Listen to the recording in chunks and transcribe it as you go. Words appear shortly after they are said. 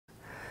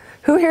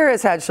Who here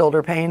has had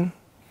shoulder pain?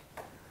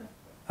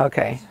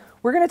 Okay.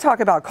 We're going to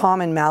talk about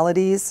common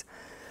maladies,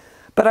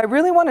 but I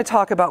really want to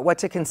talk about what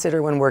to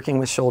consider when working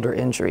with shoulder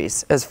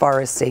injuries as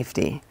far as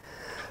safety.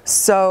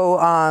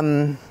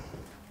 So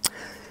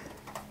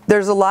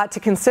there's a lot to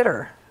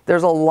consider.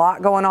 There's a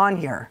lot going on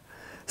here.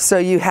 So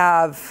you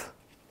have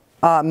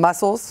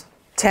muscles,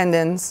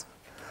 tendons,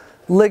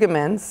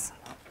 ligaments,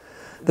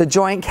 the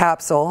joint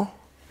capsule,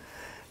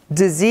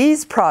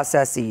 disease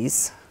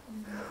processes,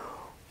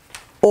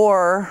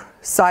 or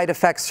side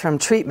effects from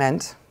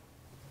treatment,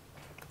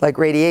 like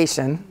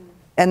radiation,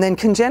 and then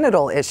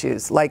congenital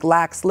issues, like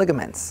lax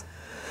ligaments.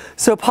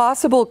 So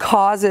possible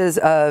causes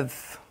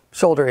of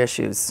shoulder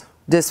issues: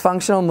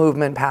 dysfunctional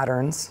movement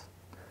patterns,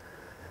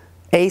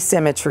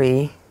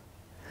 asymmetry,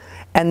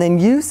 and then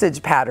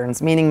usage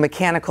patterns, meaning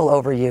mechanical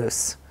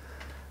overuse.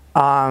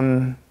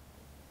 I'm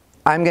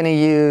going to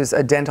use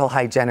a dental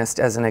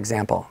hygienist as an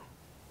example.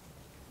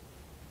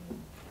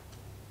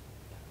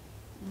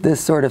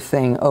 This sort of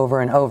thing over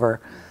and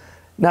over.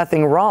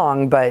 Nothing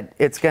wrong, but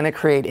it's going to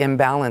create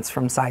imbalance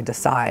from side to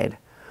side.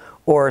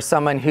 Or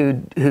someone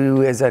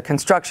who is a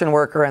construction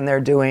worker and they're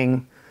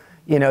doing,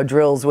 you know,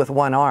 drills with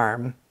one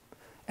arm,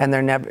 and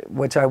they're never,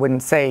 which I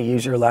wouldn't say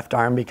use your left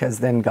arm, because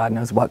then God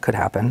knows what could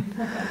happen.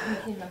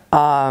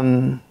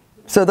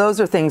 So those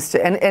are things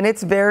to, and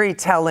it's very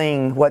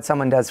telling what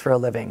someone does for a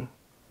living.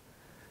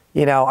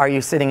 You know, are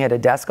you sitting at a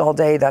desk all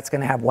day? That's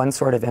going to have one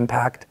sort of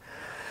impact.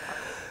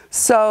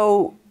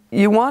 So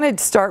you want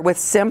to start with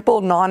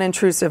simple,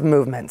 non-intrusive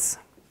movements.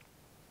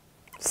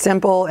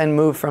 Simple, and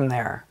move from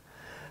there.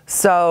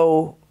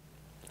 So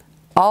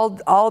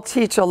I'll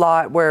teach a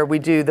lot where we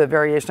do the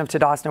variation of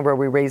Tadasana where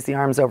we raise the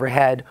arms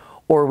overhead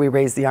or we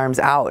raise the arms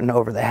out and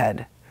over the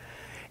head.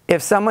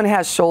 If someone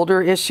has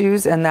shoulder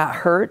issues and that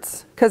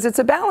hurts, because it's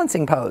a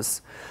balancing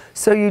pose,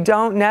 so you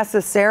don't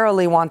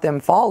necessarily want them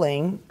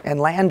falling and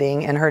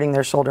landing and hurting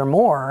their shoulder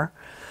more.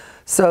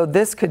 So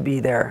this could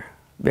be their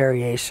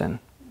variation,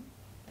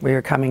 where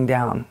you're coming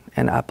down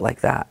and up like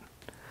that.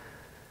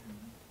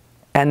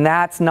 And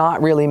that's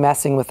not really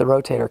messing with the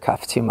rotator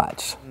cuff too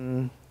much.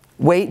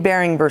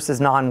 Weight-bearing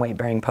versus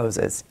non-weight-bearing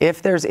poses.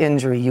 If there's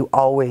injury, you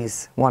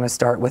always want to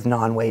start with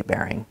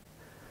non-weight-bearing.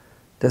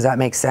 Does that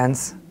make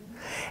sense?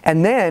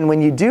 And then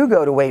when you do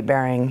go to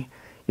weight-bearing,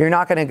 you're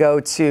not going to go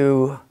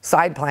to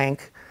side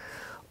plank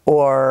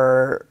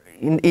or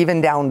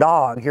even down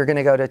dog. You're going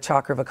to go to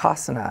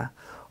Chakravakasana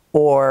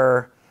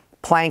or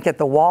plank at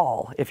the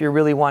wall if you're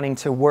really wanting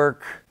to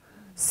work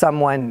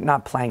someone,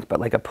 not plank, but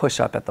like a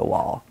push-up at the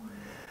wall.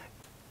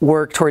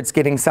 Work towards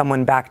getting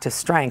someone back to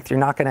strength. You're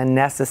not going to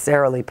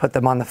necessarily put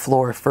them on the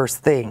floor first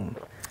thing.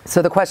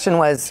 So the question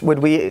was,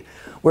 we're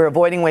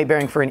avoiding weight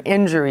bearing for an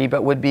injury,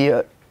 but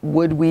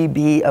would we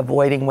be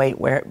avoiding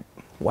weight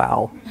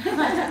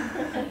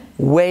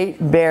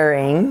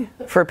bearing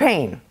for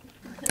pain?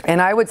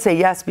 And I would say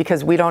yes,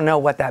 because we don't know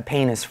what that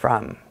pain is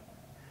from.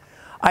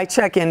 I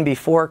check in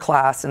before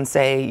class and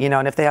say, you know,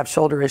 and if they have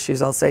shoulder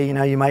issues, I'll say, you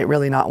know, you might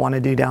really not want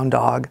to do down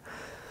dog.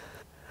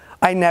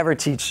 I never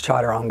teach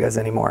chaturangas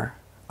anymore.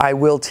 I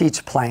will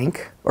teach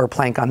plank or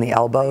plank on the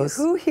elbows.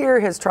 Who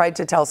here has tried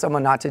to tell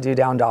someone not to do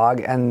down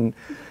dog and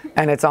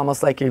it's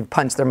almost like you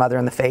punched their mother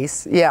in the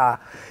face? Yeah.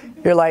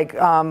 You're like,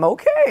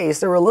 okay,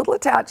 so we're a little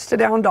attached to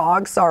down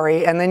dog,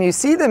 sorry. And then you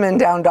see them in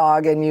down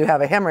dog and you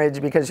have a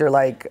hemorrhage because you're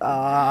like,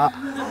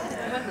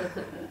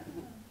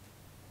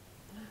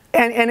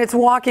 And it's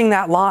walking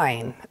that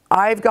line.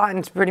 I've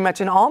gotten to pretty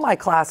much in all my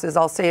classes,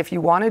 I'll say if you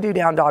want to do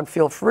down dog,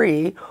 feel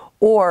free,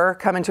 or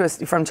come into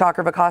from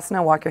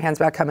Chakravakasana, walk your hands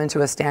back, come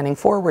into a standing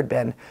forward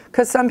bend.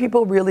 Because some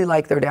people really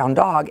like their down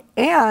dog.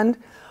 And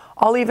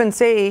I'll even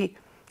say,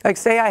 like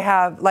say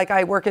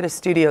I work at a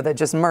studio that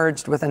just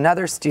merged with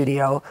another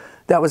studio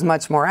that was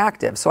much more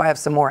active. So I have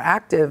some more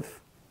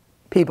active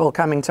people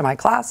coming to my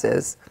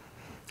classes.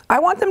 I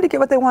want them to get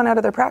what they want out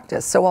of their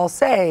practice. So I'll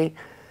say,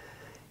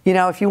 you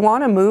know, if you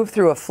want to move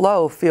through a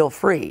flow, feel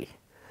free.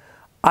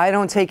 I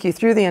don't take you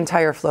through the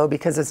entire flow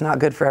because it's not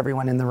good for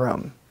everyone in the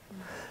room.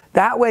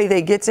 That way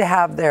they get to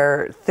have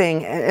their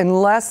thing,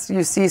 unless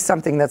you see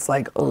something that's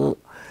like, ugh,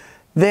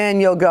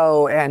 then you'll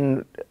go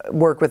and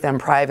work with them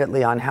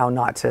privately on how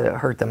not to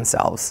hurt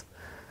themselves.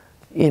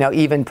 You know,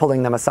 even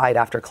pulling them aside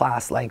after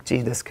class, like,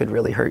 gee, this could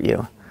really hurt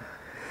you.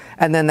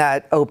 And then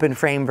that open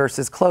frame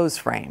versus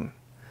closed frame.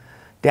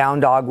 Down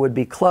dog would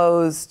be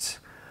closed.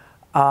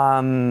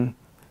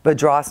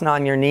 Vajrasana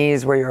on your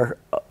knees, where you're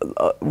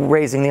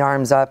raising the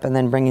arms up and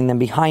then bringing them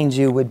behind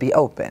you, would be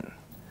open.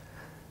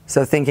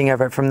 So thinking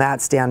of it from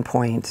that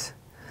standpoint,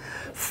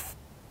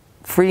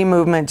 free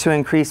movement to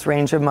increase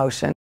range of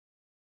motion.